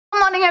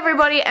morning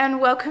everybody and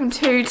welcome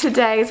to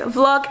today's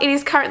vlog. It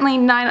is currently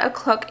 9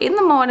 o'clock in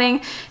the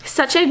morning.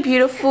 Such a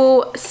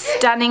beautiful,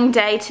 stunning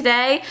day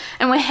today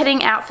and we're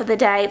heading out for the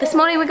day. This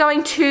morning we're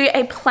going to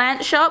a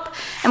plant shop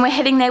and we're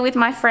heading there with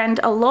my friend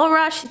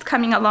Alora. She's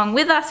coming along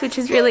with us, which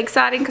is really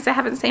exciting because I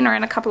haven't seen her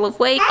in a couple of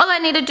weeks. All I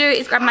need to do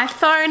is grab my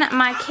phone,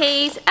 my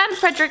keys and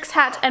Frederick's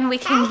hat and we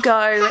can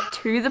go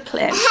to the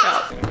plant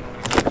shop.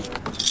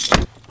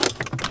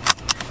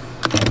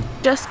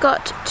 Just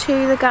got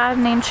to the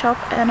gardening shop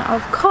and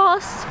of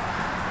course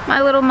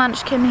my little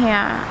munchkin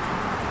here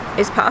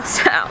is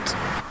passed out.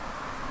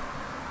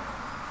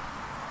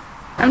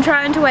 I'm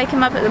trying to wake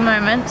him up at the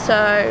moment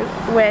so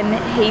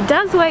when he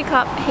does wake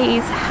up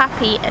he's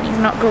happy and he's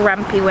not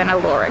grumpy when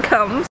Alora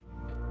comes.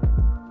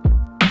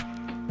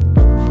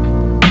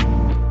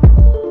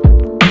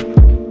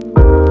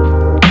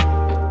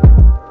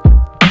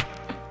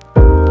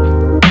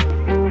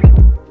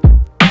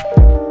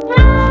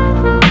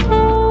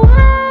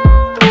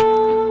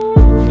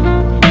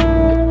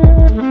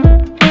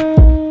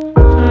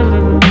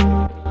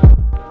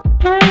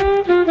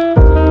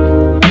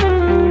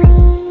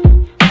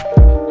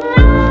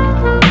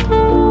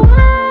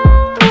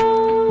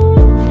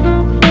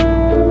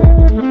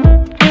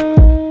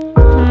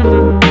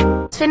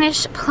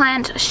 Finished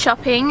plant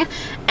shopping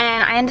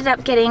and I ended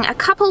up getting a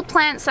couple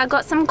plants. I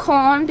got some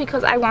corn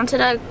because I wanted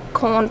a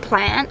corn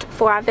plant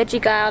for our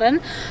veggie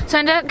garden, so I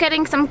ended up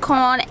getting some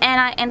corn and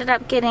I ended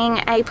up getting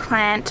a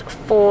plant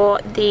for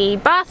the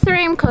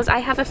bathroom because I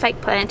have a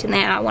fake plant in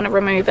there and I want to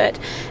remove it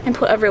and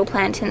put a real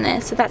plant in there,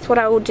 so that's what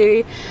I will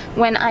do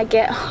when I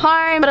get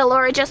home. But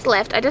Alora just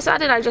left. I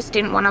decided I just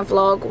didn't want to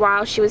vlog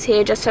while she was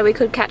here just so we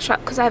could catch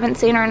up because I haven't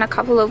seen her in a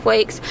couple of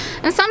weeks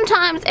and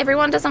sometimes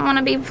everyone doesn't want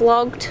to be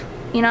vlogged,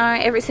 you know,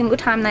 every single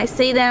time they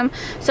see them,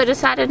 so I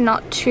decided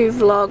not to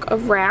vlog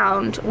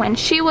around when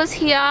she was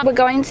here. We're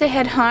going to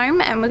head home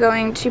and we're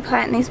going to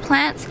plant these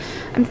plants.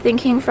 I'm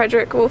thinking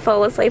Frederick will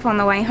fall asleep on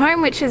the way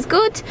home, which is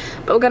good,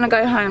 but we're gonna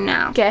go home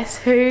now. Guess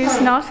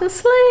who's not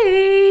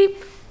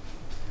asleep?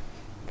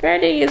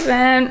 Freddie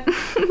isn't.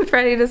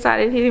 Freddie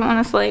decided he didn't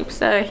want to sleep,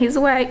 so he's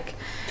awake.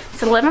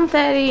 It's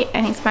 11:30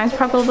 and he's most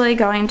probably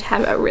going to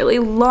have a really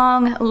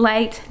long,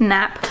 late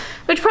nap,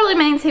 which probably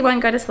means he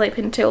won't go to sleep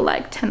until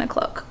like 10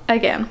 o'clock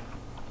again.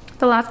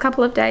 The last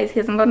couple of days he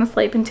hasn't gone to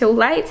sleep until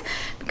late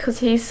because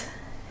he's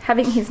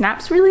having his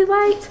naps really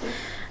late.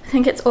 I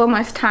think it's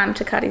almost time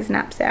to cut his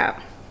naps out.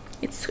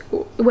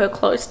 We're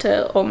close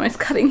to almost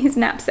cutting his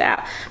naps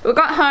out. But we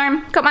got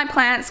home, got my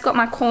plants, got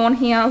my corn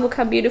here. Look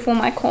how beautiful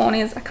my corn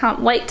is. I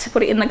can't wait to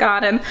put it in the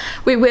garden.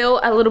 We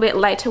will a little bit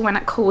later when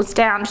it cools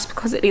down just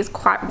because it is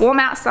quite warm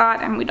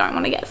outside and we don't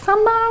want to get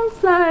sunburned,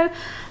 so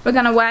we're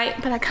gonna wait,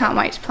 but I can't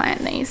wait to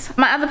plant these.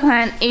 My other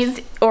plant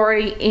is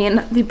already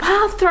in the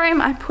bathroom.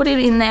 I put it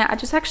in there. I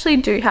just actually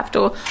do have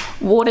to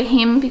water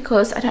him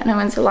because I don't know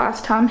when's the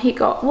last time he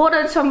got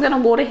watered, so I'm gonna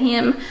water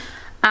him.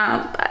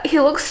 But he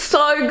looks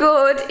so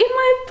good in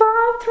my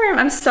bathroom.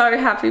 I'm so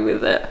happy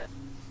with it.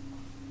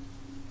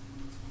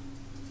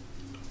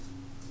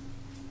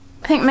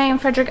 I think me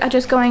and Frederick are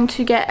just going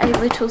to get a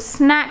little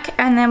snack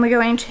and then we're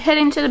going to head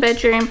into the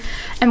bedroom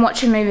and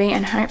watch a movie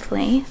and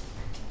hopefully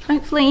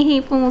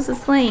he falls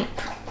asleep.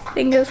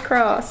 Fingers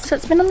crossed. So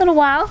it's been a little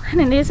while and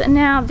it is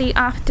now the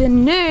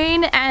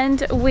afternoon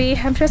and we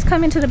have just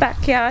come into the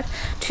backyard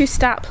to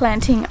start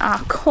planting our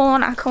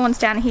corn. Our corn's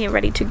down here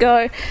ready to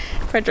go.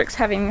 Frederick's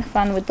having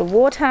fun with the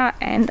water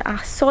and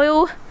our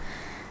soil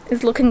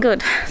is looking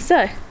good.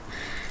 So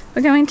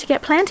we're going to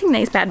get planting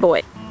these bad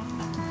boys.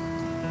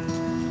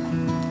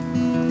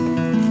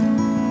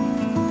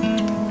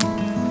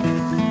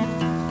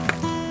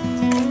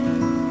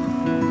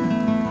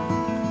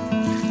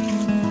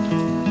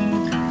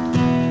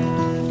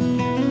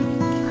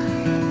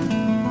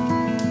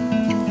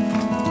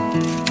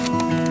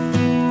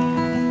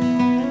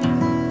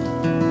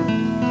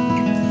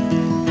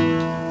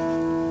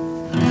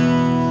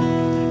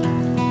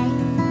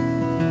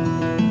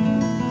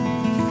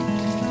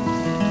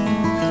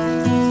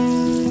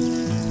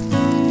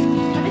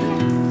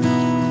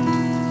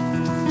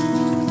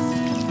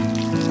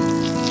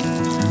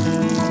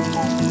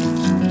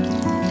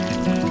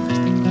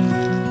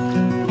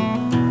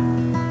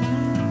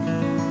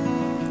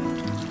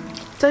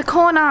 So the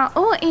corn are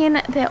all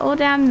in, they're all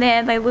down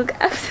there, they look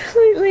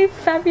absolutely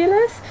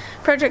fabulous.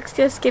 Frederick's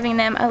just giving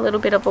them a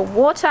little bit of a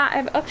water.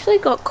 I've actually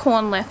got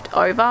corn left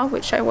over,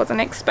 which I wasn't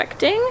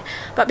expecting,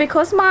 but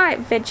because my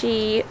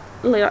veggie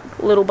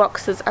little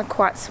boxes are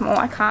quite small,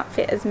 I can't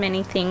fit as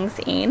many things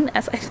in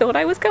as I thought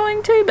I was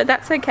going to, but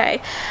that's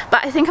okay.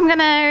 But I think I'm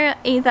gonna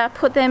either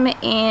put them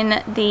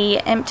in the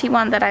empty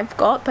one that I've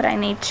got, but I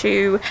need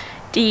to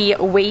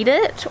de-weed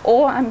it,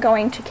 or I'm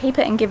going to keep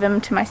it and give them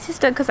to my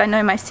sister because I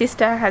know my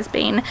sister has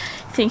been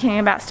thinking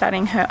about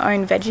starting her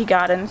own veggie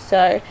garden,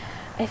 so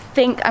I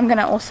think I'm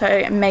gonna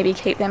also maybe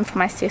keep them for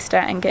my sister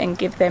and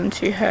give them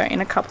to her in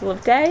a couple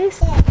of days.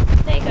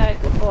 There you go,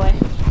 good boy.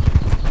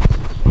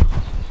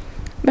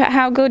 But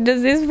how good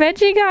does this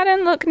veggie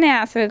garden look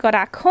now? So we've got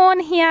our corn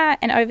here,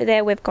 and over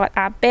there we've got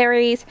our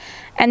berries,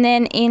 and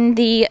then in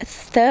the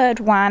third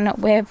one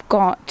we've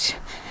got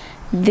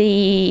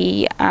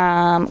the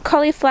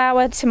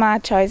cauliflower,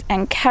 tomatoes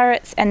and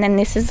carrots, and then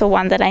this is the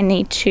one that I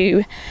need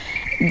to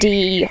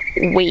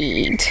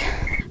de-weed.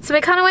 So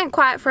we kind of went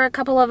quiet for a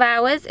couple of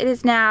hours. It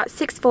is now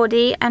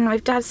 6:40 and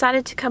we've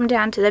decided to come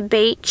down to the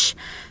beach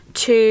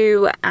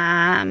to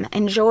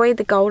enjoy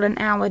the golden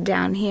hour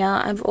down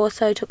here. I've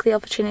also took the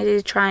opportunity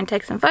to try and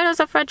take some photos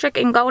of Frederick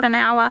in golden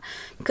hour,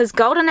 because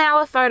golden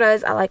hour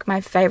photos are like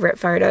my favorite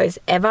photos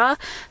ever.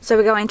 So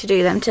we're going to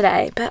do them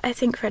today. But I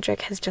think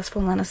Frederick has just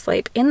fallen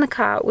asleep in the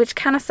car, which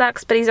kind of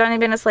sucks, but he's only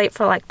been asleep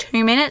for like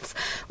 2 minutes,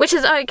 which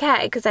is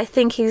okay because I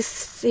think he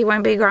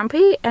won't be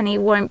grumpy and he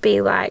won't be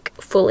like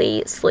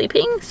fully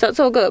sleeping, so it's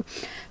all good.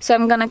 So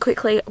I'm gonna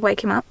quickly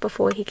wake him up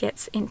before he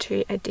gets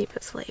into a deeper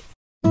sleep.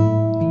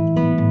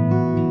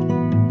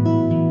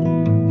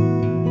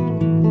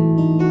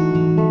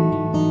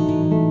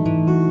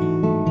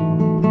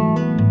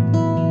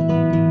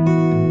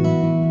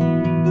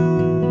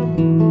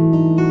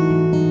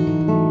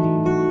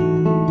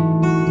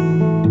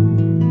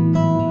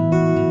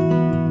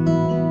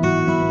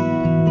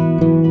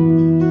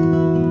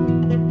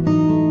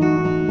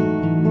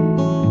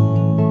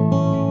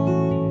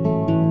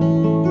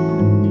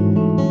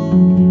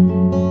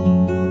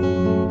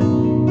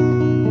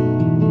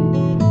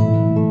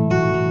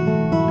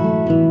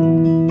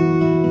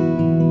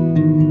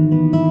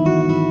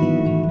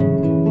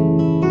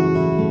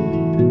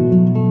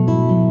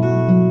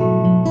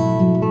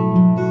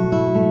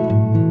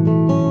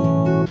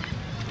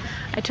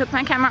 I took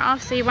my camera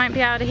off so you won't be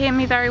able to hear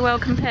me very well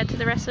compared to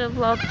the rest of the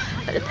vlog,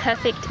 but the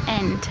perfect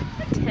end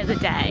to the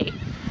day.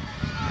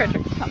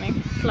 Frederick's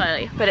coming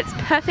slowly, but it's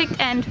perfect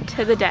end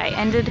to the day.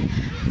 Ended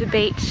the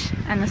beach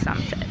and the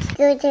sunset.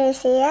 Good to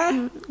see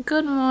you.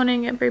 Good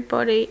morning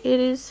everybody. It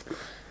is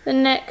the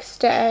next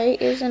day,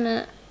 isn't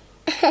it?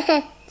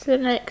 It's the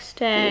next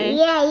day.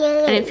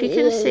 Yeah. And if you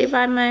can see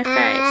by my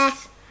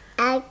face,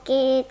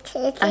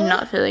 I'm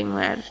not feeling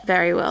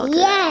very well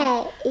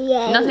today.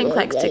 Nothing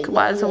like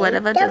sick-wise or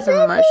whatever, just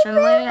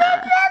emotionally.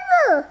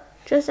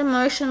 Just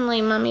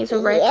emotionally, Mummy's a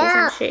wreck,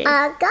 isn't she?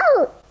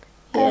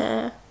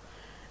 Yeah.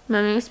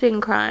 Mummy's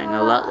been crying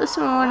a lot this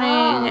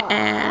morning,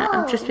 and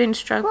I've just been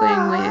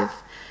struggling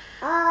with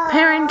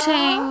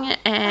parenting,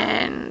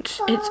 and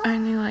it's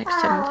only like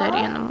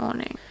 7:30 in the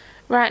morning.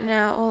 Right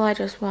now, all I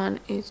just want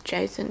is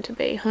Jason to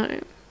be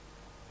home.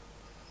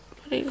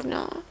 But he's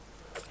not.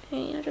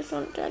 Hey, I just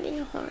want Daddy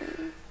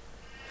home.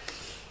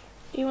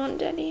 You want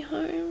Daddy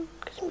home?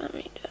 Because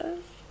Mummy does.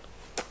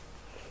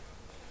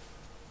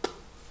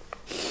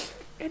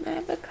 Can I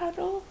have a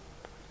cuddle?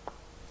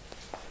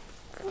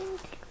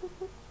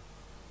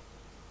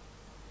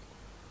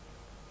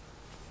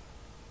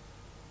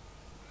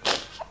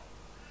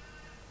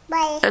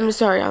 Bye. I'm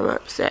sorry I'm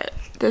upset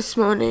this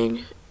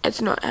morning. It's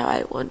not how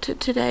I wanted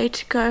today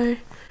to go,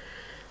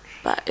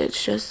 but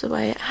it's just the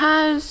way it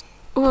has.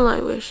 All I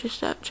wish is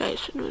that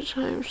Jason was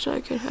home so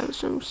I could have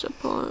some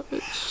support.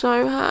 It's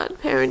so hard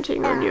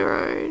parenting on your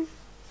own.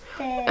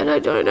 And I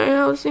don't know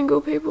how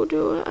single people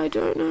do it. I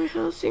don't know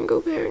how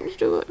single parents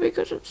do it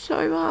because it's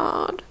so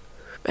hard.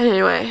 But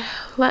anyway,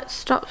 let's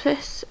stop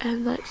this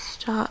and let's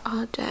start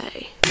our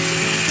day.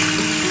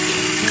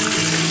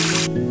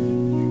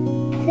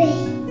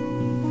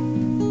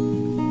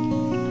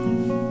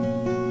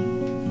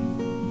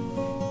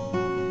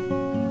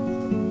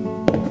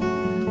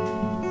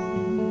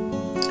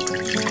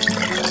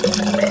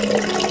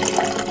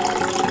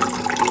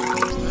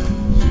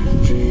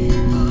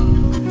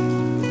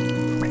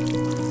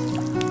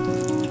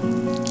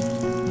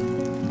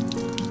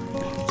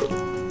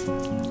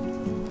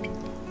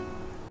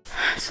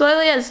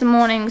 Slowly as the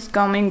morning's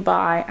going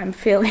by, I'm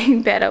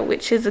feeling better,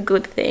 which is a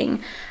good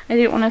thing. I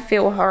didn't want to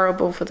feel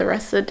horrible for the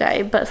rest of the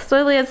day, but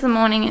slowly as the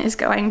morning is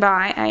going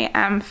by, I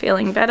am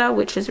feeling better,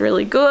 which is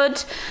really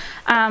good.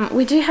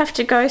 We do have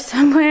to go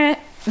somewhere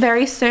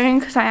very soon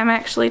because I am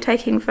actually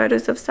taking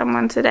photos of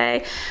someone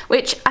today,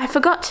 which I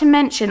forgot to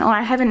mention, or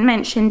I haven't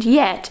mentioned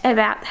yet,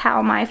 about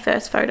how my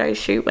first photo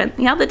shoot went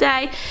the other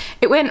day.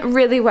 It went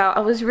really well.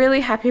 I was really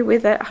happy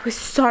with it. I was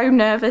so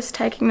nervous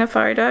taking the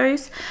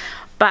photos,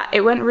 but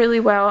it went really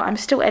well. I'm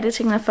still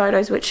editing the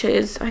photos, which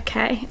is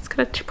okay. It's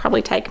gonna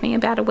probably take me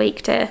about a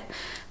week to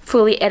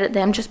fully edit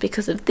them just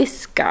because of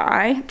this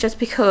guy, just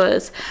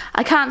because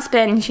I can't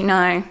spend, you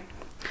know,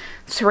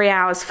 3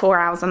 hours, 4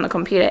 hours on the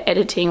computer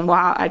editing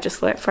while I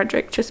just let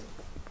Frederick just,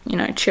 you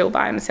know, chill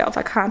by himself.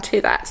 I can't do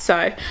that.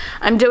 So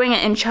I'm doing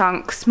it in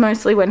chunks,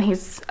 mostly when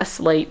he's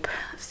asleep.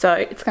 So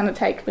it's gonna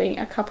take me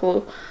a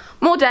couple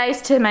more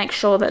days to make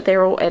sure that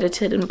they're all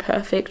edited and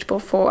perfect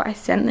before I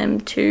send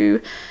them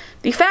to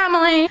the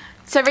family.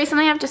 So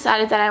recently I've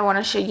decided that I want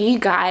to show you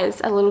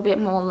guys a little bit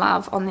more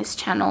love on this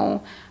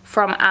channel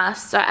from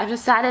us. So I've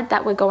decided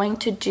that we're going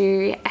to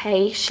do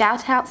a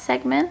shout out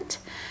segment.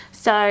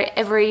 So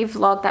every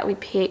vlog that we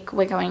pick,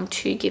 we're going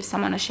to give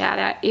someone a shout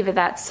out. Either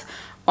that's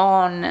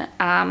on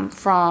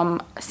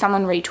from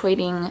someone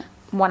retweeting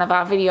one of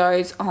our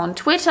videos on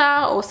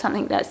Twitter, or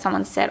something that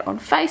someone said on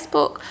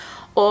Facebook,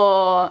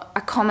 or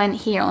a comment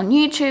here on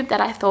YouTube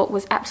that I thought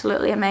was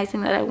absolutely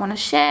amazing that I want to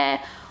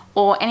share,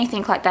 or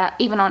anything like that,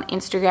 even on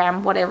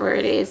Instagram, whatever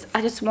it is.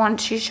 I just want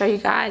to show you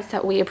guys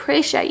that we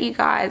appreciate you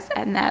guys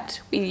and that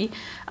we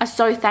are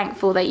so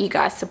thankful that you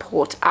guys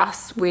support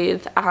us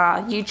with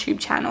our YouTube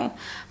channel.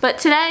 But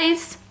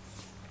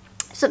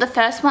so the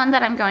first one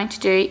that I'm going to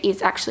do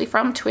is actually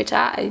from Twitter.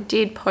 I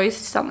did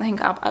post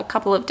something up a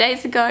couple of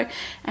days ago.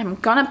 I'm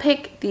gonna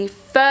pick the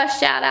first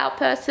shout out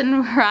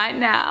person right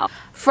now,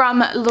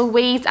 from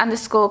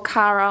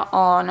Louise_Cara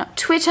on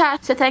Twitter.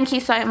 So thank you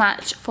so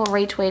much for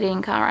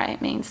retweeting, Cara.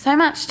 It means so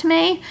much to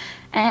me,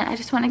 and I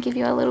just want to give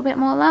you a little bit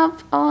more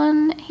love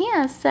on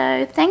here,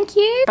 so thank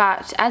you.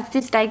 But as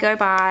this day go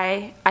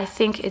by, I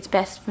think it's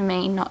best for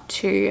me not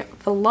to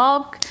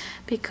vlog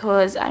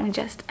because I'm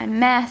just a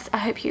mess. I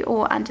hope you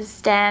all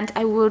understand.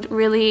 I would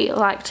really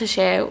like to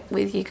share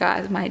with you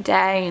guys my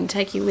day and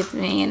take you with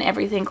me and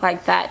everything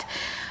like that,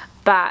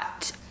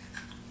 but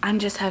I'm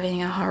just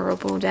having a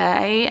horrible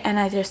day, and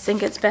I just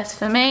think it's best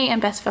for me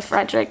and best for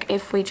Frederick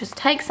if we just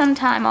take some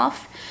time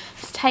off,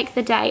 just take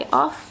the day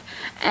off,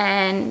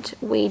 and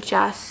we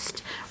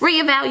just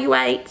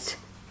reevaluate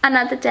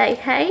another day,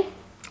 hey?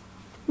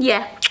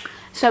 Yeah.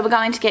 So we're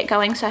going to get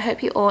going, so I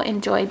hope you all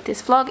enjoyed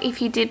this vlog.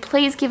 If you did,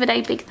 please give it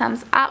a big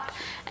thumbs up,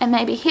 and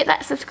maybe hit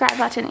that subscribe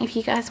button if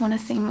you guys want to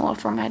see more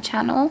from our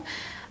channel.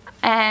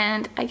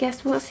 And I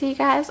guess we'll see you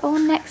guys all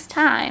next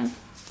time.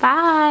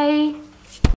 Bye!